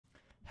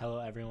Hello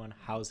everyone,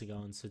 how's it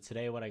going? So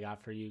today what I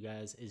got for you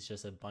guys is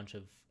just a bunch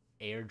of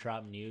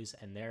airdrop news,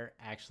 and there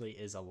actually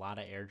is a lot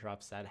of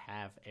airdrops that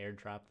have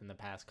airdropped in the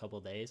past couple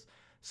days.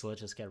 So let's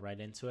just get right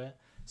into it.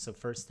 So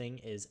first thing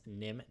is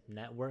NIM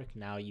network.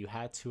 Now you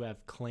had to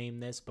have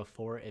claimed this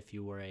before if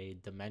you were a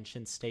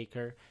dimension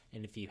staker,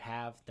 and if you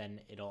have, then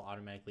it'll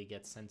automatically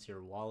get sent to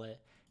your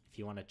wallet. If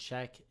you want to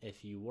check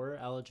if you were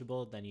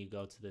eligible, then you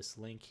go to this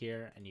link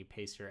here and you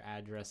paste your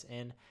address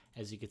in.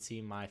 As you can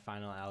see, my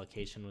final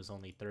allocation was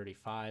only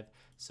 35,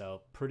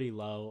 so pretty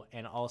low.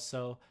 And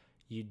also,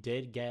 you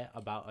did get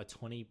about a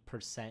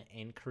 20%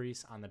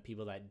 increase on the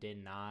people that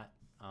did not,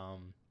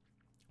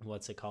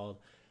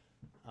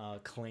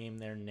 claim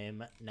their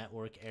NIM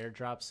network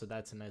airdrop. So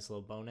that's a nice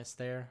little bonus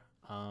there.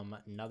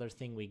 Another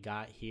thing we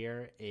got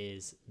here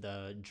is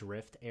the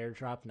drift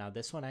airdrop. Now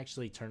this one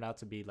actually turned out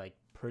to be like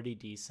pretty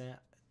decent.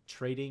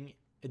 Trading,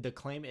 the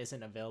claim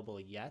isn't available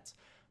yet,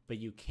 but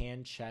you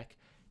can check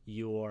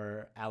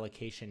your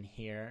allocation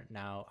here.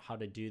 Now how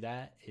to do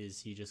that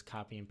is you just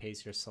copy and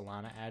paste your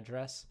Solana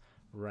address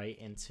right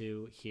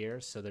into here,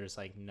 so there's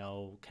like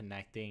no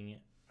connecting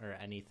or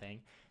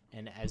anything.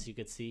 And as you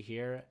could see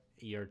here,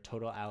 your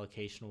total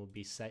allocation will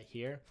be set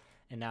here.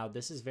 And now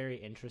this is very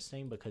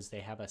interesting because they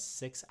have a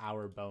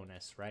 6-hour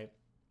bonus, right?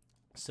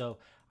 So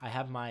I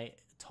have my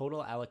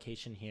total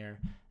allocation here,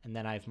 and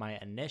then I have my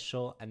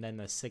initial and then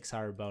the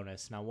 6-hour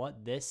bonus. Now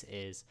what this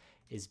is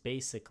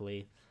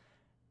basically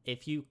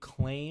if you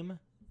claim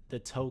the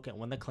token,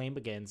 when the claim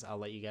begins, I'll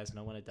let you guys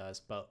know when it does,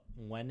 but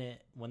when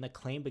the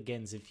claim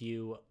begins, if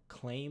you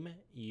claim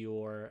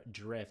your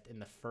drift in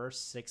the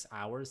first 6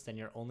 hours, then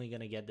you're only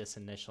going to get this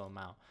initial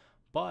amount.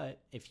 But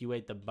if you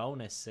wait the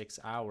bonus 6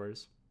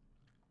 hours,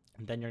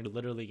 then you're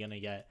literally going to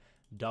get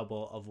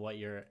double of what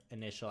your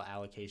initial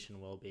allocation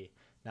will be.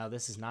 Now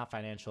this is not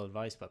financial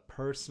advice, but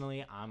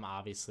personally I'm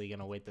obviously going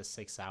to wait the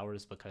 6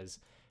 hours because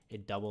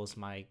it doubles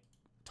my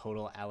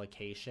total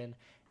allocation.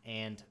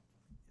 And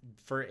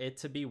for it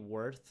to be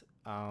worth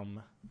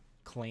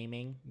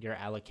claiming your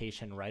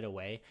allocation right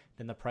away,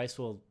 then the price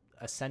will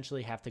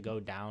essentially have to go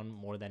down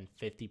more than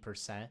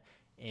 50%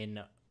 in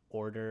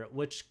order,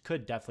 which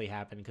could definitely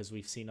happen because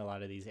we've seen a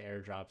lot of these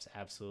airdrops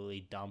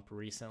absolutely dump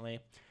recently.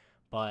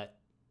 But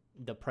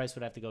the price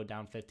would have to go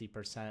down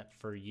 50%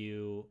 for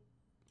you,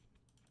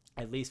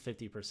 at least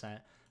 50%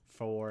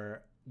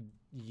 for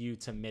you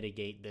to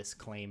mitigate this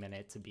claim and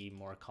it to be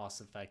more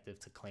cost effective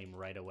to claim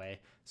right away.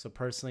 So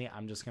personally,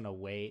 I'm just going to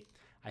wait.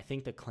 I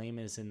think the claim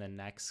is in the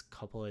next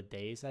couple of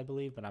days, I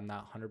believe, but I'm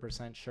not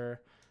 100%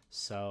 sure.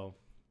 So,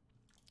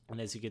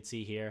 and as you can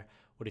see here,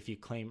 what if you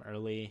claim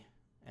early,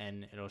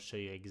 and it'll show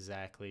you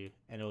exactly,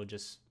 and it'll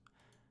just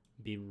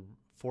be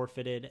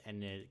forfeited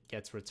and it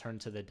gets returned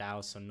to the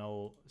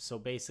DAO. So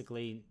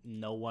basically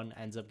no one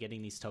ends up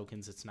getting these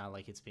tokens. It's not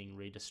like it's being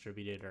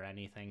redistributed or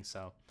anything.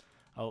 So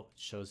it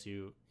shows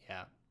you,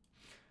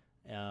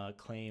 yeah,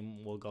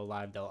 claim will go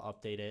live, they'll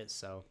update it.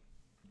 So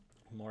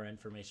more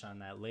information on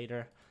that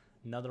later.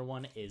 Another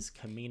one is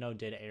Camino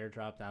did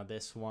airdrop. Now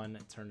this one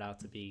turned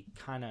out to be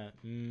kind of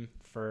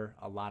for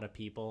a lot of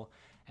people.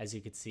 As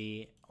you could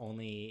see,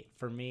 only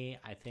for me,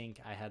 I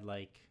think I had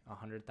like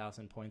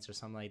 100,000 points or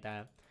something like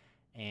that,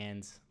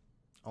 and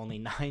only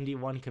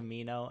 91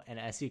 Camino. And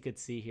as you could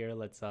see here,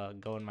 let's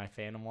go in my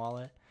Phantom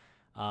wallet.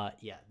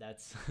 Yeah,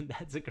 that's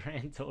a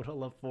grand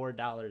total of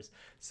 $4.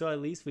 So at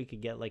least we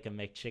could get like a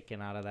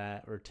McChicken out of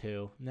that, or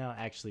two. No,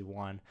 actually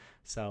one.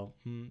 So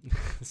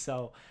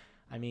so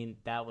I mean,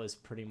 that was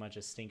pretty much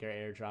a stinker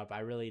airdrop. I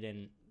really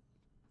didn't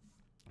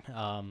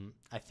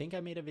I think I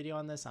made a video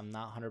on this, I'm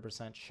not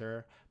 100%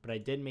 sure, but I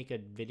did make a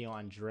video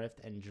on drift,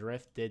 and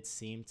drift did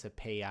seem to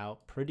pay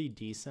out pretty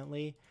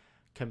decently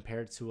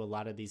compared to a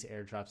lot of these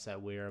airdrops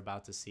that we're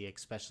about to see,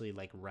 especially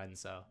like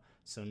Renzo.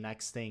 So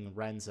next thing,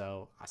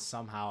 Renzo,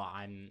 somehow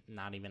I'm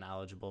not even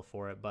eligible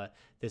for it, but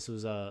this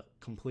was a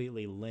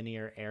completely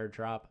linear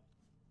airdrop.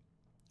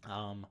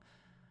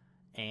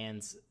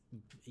 And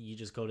you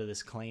just go to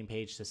this claim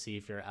page to see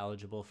if you're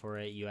eligible for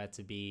it. You had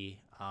to be,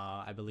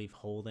 I believe,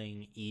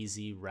 holding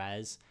easy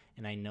res.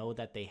 And I know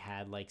that they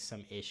had like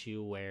some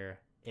issue where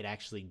it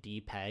actually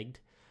depegged.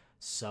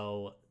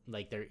 So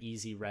like their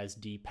easy res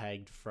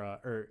depegged from,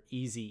 or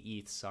easy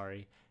ETH,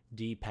 sorry,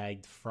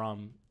 depegged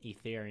from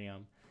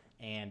Ethereum.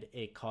 And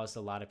it caused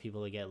a lot of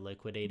people to get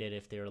liquidated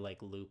if they were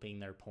like looping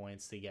their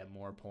points to get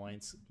more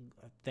points.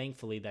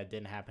 Thankfully, that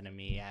didn't happen to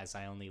me, as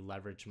I only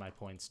leveraged my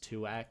points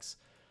 2x.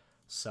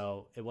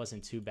 So it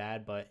wasn't too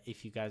bad, but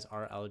if you guys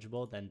are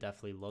eligible, then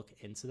definitely look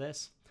into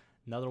this.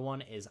 Another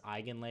one is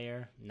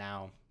Eigenlayer.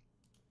 Now,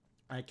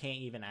 I can't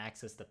even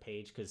access the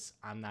page because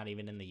I'm not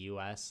even in the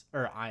US,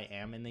 or I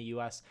am in the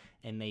US,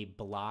 and they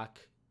block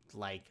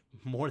like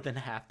more than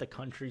half the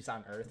countries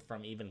on earth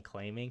from even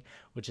claiming,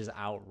 which is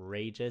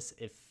outrageous.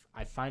 If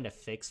I find a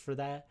fix for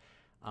that,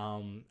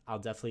 I'll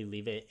definitely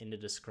leave it in the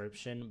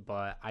description,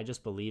 but I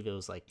just believe it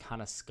was like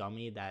kind of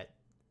scummy that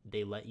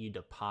they let you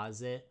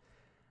deposit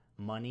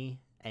money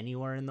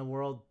anywhere in the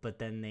world, but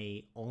then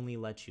they only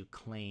let you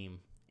claim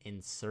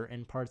in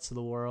certain parts of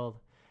the world.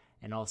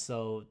 And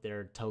also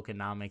their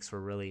tokenomics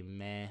were really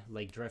meh.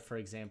 Like Drift, for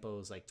example,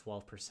 was like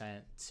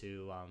 12%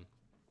 to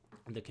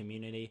the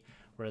community,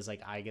 whereas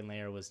like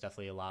Eigenlayer was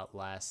definitely a lot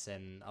less,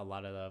 and a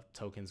lot of the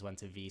tokens went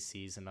to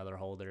VCs and other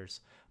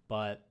holders.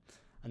 But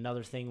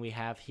another thing we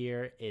have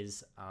here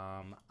is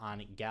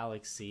on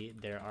Galaxy,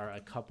 there are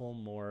a couple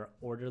more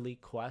orderly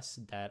quests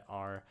that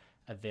are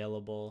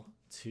available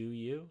to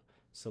you.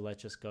 So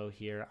let's just go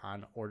here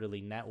on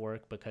Orderly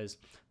Network, because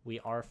we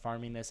are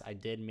farming this. I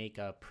did make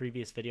a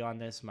previous video on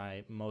this,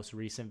 my most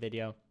recent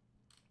video.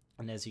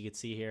 And as you can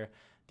see here,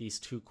 these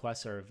 2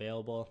 quests are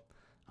available.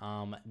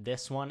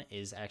 This one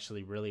is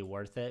actually really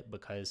worth it,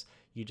 because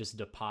you just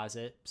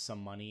deposit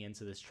some money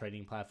into this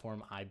trading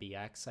platform,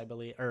 IBX, I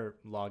believe, or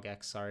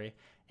LogX, sorry,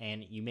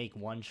 and you make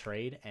 1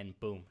 trade and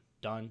boom,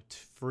 done.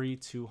 Free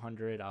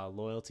 200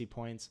 loyalty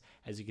points.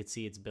 As you can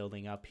see, it's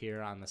building up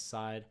here on the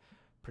side,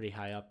 pretty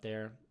high up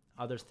there.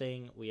 Other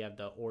thing, we have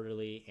the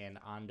Orderly and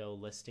Ondo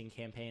listing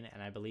campaign,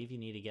 and I believe you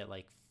need to get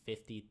like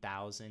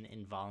 50,000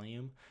 in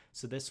volume.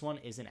 So this one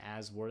isn't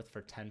as worth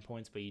for 10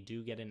 points, but you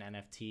do get an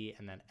NFT,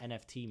 and that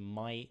NFT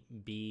might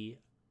be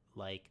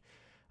like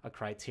a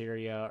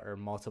criteria or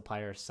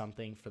multiplier or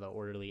something for the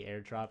Orderly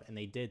airdrop. And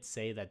they did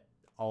say that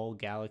all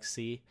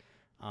Galaxy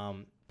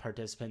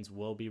participants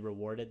will be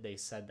rewarded. They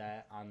said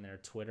that on their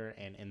Twitter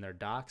and in their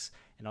docs.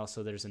 And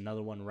also there's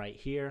another one right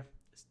here.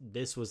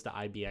 This was the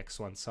IBX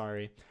one,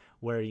 sorry,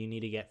 where you need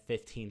to get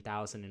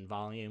 15,000 in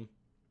volume,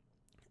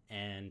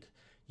 and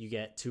you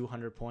get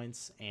 200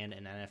 points and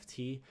an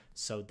NFT.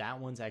 So that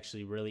one's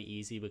actually really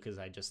easy, because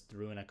I just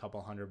threw in a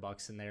couple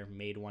 $100 in there,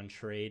 made 1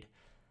 trade,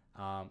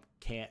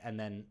 and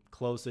then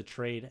closed the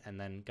trade, and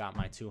then got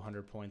my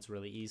 200 points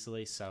really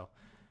easily. So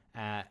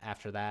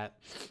after that,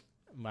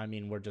 I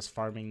mean, we're just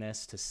farming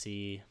this to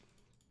see.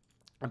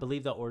 I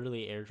believe the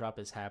Orderly airdrop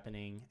is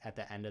happening at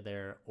the end of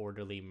their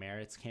Orderly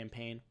merits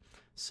campaign.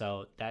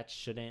 So that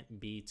shouldn't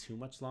be too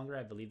much longer.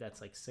 I believe that's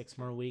like 6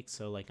 more weeks.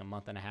 So like a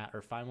month and a half,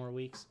 or 5 more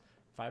weeks,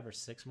 5 or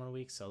 6 more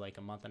weeks. So like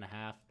a month and a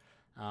half.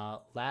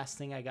 Last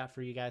thing I got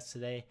for you guys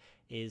today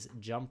is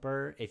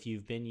Jumper. If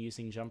you've been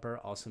using Jumper,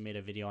 also made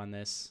a video on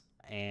this,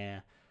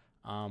 and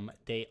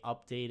they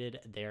updated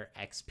their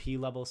XP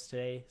levels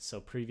today. So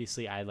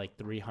previously I had like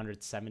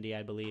 370,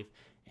 I believe,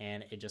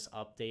 and it just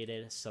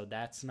updated. So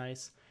that's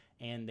nice.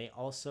 And they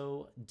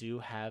also do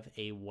have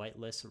a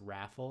whitelist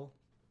raffle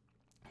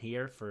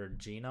here for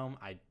Genome.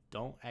 I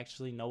don't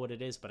actually know what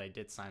it is, but I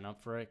did sign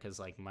up for it, because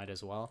like might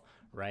as well,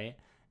 right?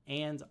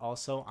 And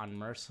also on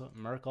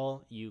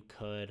Merkle, you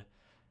could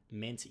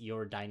mint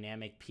your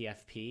dynamic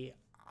PFP.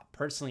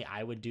 Personally,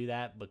 I would do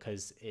that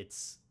because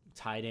it's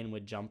tied in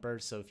with Jumper.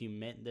 So if you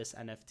mint this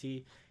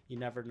NFT, you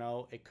never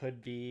know, it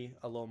could be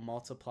a little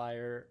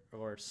multiplier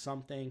or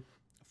something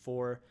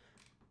for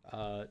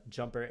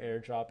Jumper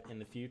airdrop in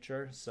the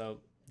future. So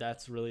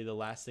that's really the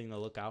last thing to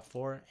look out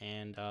for.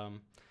 And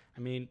I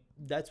mean,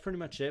 that's pretty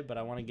much it, but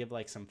I want to give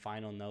like some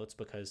final notes,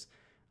 because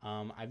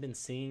I've been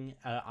seeing,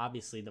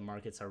 obviously the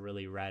markets are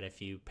really red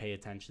if you pay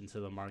attention to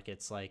the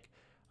markets like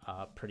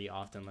pretty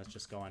often. Let's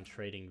just go on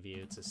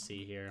TradingView to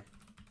see here.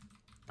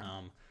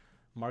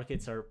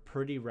 Markets are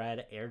pretty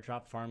red.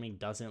 Airdrop farming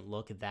doesn't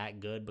look that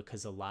good,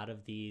 because a lot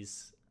of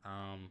these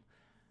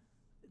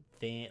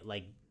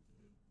like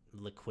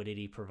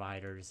liquidity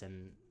providers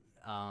and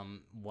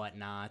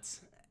whatnot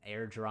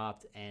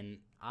airdropped, and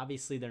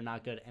obviously they're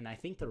not good. And I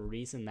think the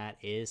reason that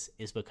is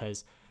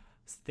because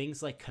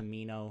things like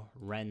Camino,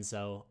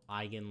 Renzo,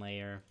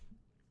 Eigenlayer,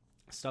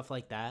 stuff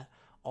like that,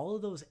 all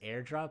of those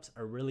airdrops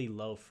are really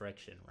low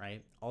friction,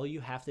 right? All you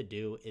have to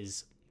do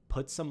is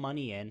put some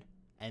money in,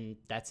 and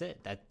that's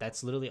it.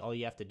 That's literally all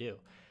you have to do.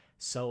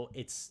 So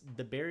it's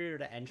the barrier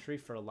to entry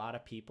for a lot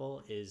of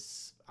people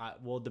is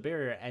the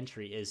barrier to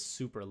entry is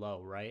super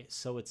low, right?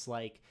 So it's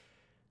like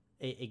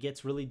it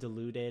gets really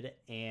diluted,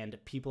 and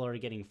people are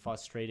getting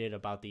frustrated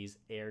about these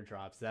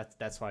airdrops.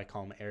 That's why I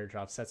call them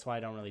airdrops. That's why I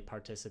don't really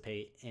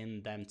participate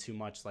in them too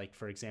much. Like,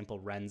 for example,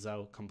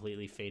 Renzo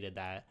completely faded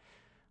that.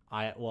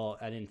 I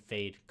didn't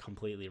fade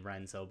completely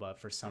Renzo, but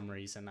for some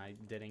reason I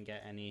didn't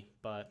get any.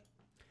 But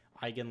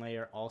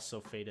Eigenlayer also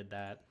faded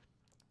that.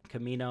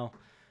 Camino,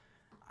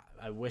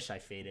 I wish I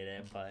faded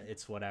it, but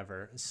it's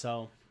whatever.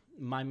 So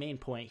my main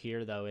point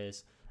here, though,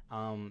 is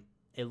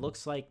it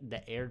looks like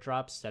the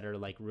airdrops that are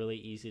like really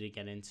easy to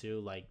get into,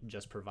 like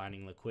just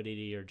providing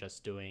liquidity or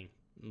just doing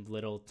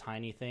little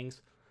tiny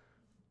things,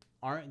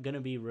 aren't going to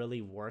be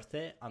really worth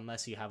it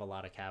unless you have a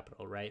lot of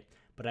capital, right?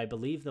 But I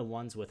believe the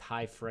ones with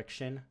high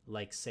friction,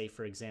 like say,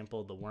 for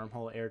example, the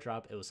wormhole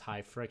airdrop, it was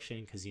high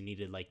friction because you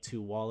needed like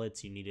 2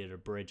 wallets. You needed a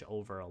bridge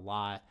over a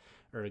lot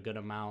or a good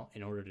amount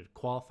in order to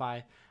qualify.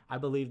 I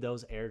believe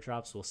those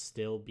airdrops will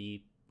still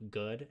be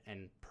good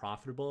and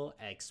profitable,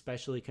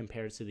 especially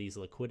compared to these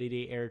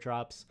liquidity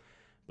airdrops,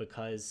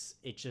 because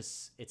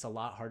it's a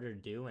lot harder to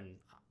do, and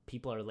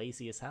people are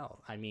lazy as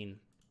hell. I mean,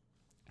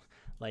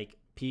 like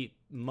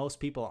most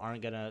people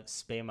aren't gonna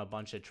spam a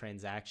bunch of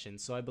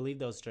transactions. So I believe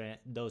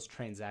those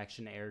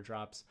transaction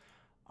airdrops,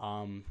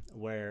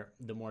 where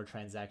the more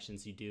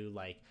transactions you do,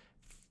 like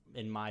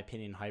in my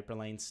opinion,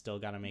 Hyperlane. Still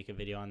got to make a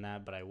video on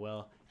that, but I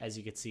will. As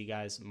you can see,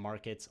 guys,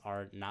 markets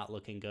are not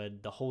looking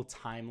good. The whole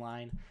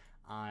timeline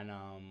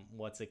on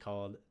what's it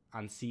called,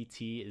 on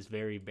CT is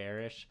very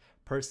bearish.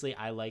 Personally,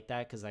 I like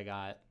that because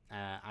I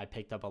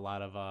picked up a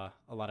lot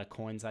of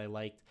coins I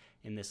liked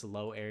in this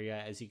low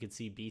area. As you can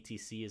see,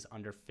 BTC is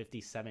under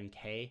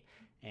 57K,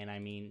 and I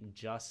mean,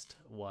 just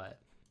what,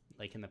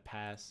 like in the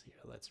past, here,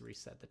 let's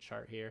reset the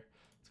chart here.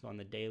 Let's go on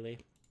the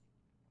daily.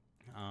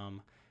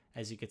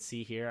 As you can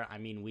see here, I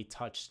mean, we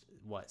touched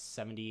what,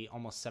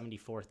 almost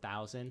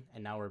 74,000,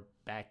 and now we're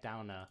back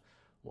down to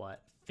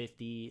what,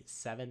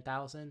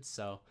 57,000.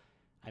 So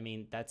I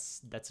mean,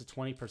 that's a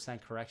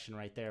 20% correction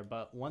right there.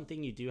 But one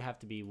thing you do have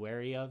to be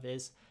wary of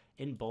is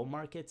in bull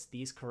markets,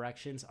 these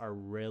corrections are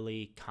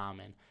really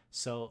common.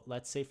 So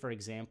let's say, for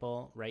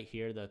example, right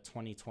here, the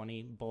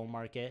 2020 bull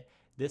market,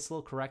 this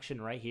little correction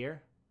right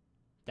here,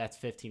 that's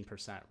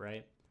 15%,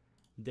 right?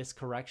 This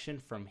correction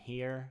from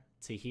here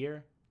to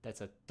here,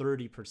 that's a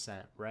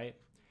 30%, right?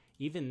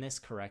 Even this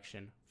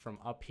correction from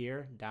up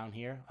here, down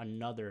here,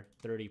 another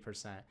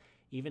 30%.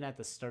 Even at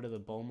the start of the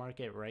bull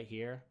market right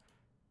here,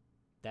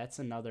 that's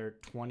another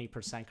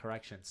 20%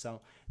 correction.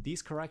 So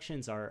these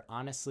corrections are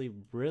honestly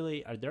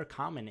they're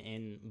common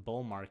in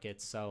bull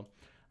markets. So,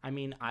 I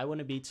mean, I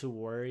wouldn't be too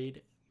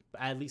worried.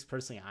 At least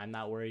personally, I'm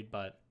not worried,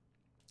 but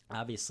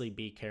obviously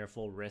be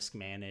careful, risk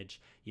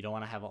manage. You don't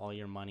want to have all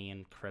your money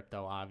in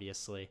crypto,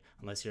 obviously,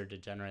 unless you're a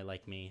degenerate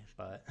like me.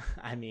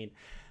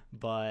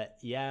 But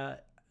yeah,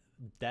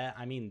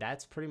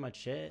 that's pretty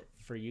much it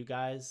for you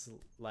guys.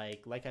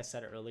 Like I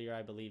said earlier,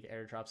 I believe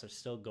airdrops are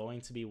still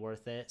going to be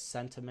worth it.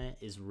 Sentiment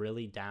is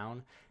really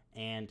down,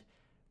 and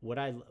what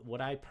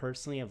I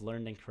personally have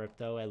learned in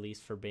crypto, at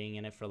least for being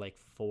in it for like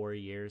 4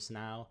 years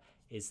now,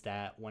 is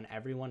that when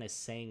everyone is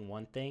saying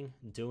one thing,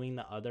 doing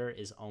the other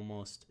is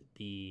almost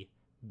the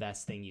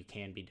best thing you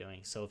can be doing.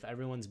 So if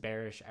everyone's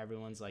bearish,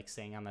 everyone's like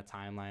saying on the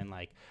timeline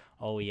like,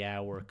 oh yeah,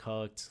 we're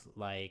cooked,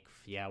 like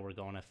yeah, we're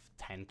going to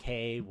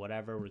 10K,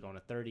 whatever, we're going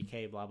to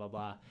 30K, blah blah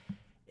blah,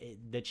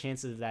 the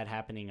chances of that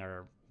happening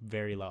are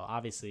very low.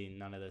 Obviously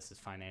none of this is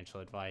financial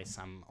advice.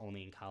 I'm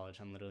only in college.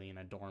 I'm literally in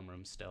a dorm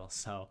room still.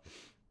 So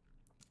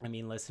I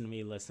mean, listen to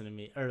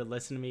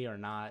me or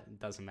not, it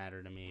doesn't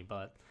matter to me.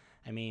 But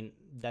I mean,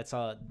 that's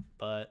all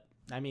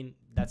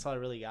I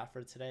really got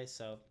for today.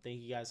 So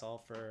thank you guys all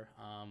for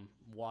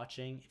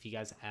watching. If you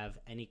guys have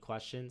any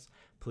questions,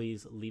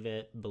 please leave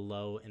it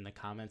below in the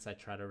comments. I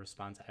try to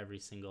respond to every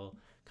single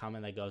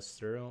comment that goes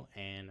through,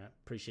 and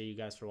appreciate you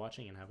guys for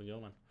watching, and have a good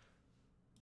one.